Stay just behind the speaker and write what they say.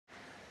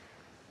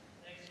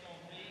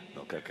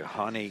Milka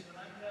Gehani.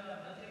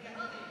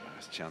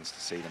 First chance to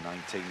see the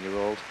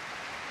 19-year-old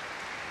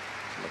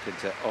looking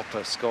to up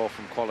her score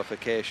from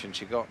qualification.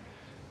 She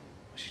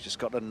just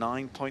got a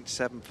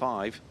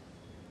 9.75.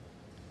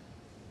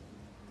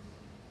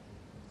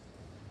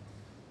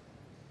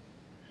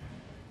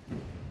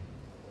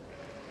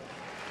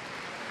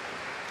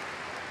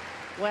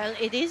 Well,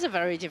 it is a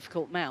very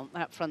difficult mount,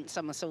 that front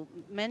somersault.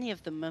 Many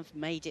of them have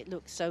made it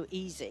look so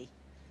easy.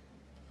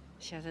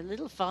 She had a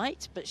little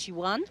fight, but she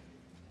won.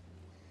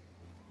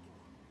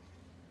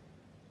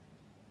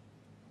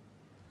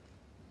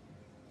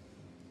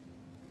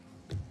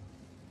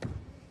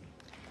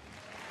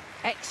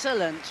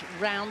 Excellent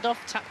round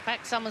off, tuck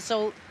back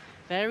somersault.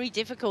 Very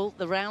difficult.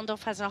 The round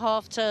off has a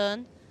half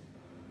turn.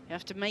 You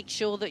have to make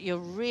sure that you're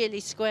really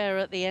square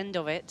at the end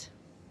of it.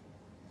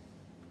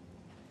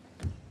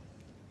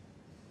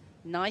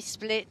 Nice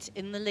split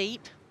in the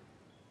leap.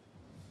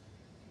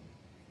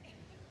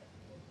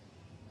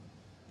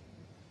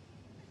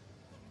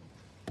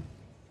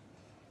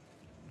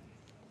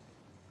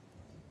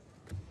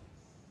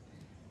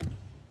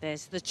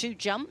 There's the two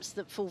jumps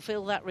that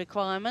fulfill that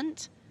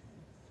requirement.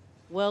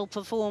 Well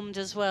performed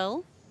as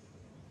well.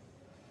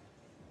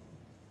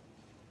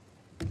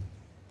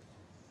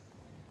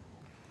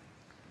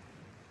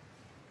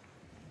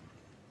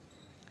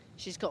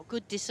 She's got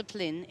good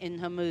discipline in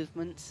her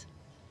movements.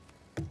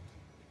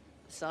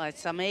 Side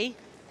Sami.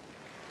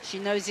 She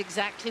knows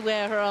exactly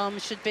where her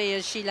arms should be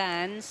as she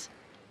lands.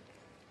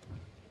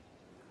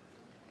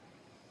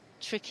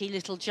 Tricky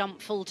little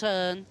jump, full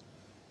turn.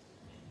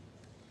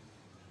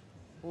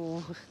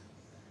 Ooh.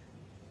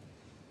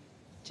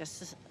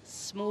 Just a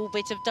small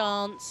bit of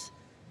dance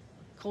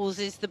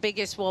causes the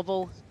biggest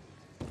wobble.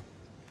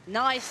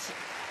 Nice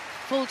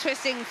full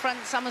twisting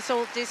front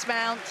somersault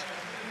dismount.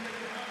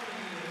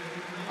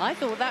 I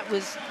thought that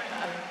was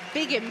a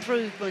big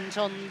improvement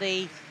on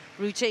the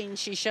routine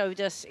she showed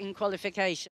us in qualification.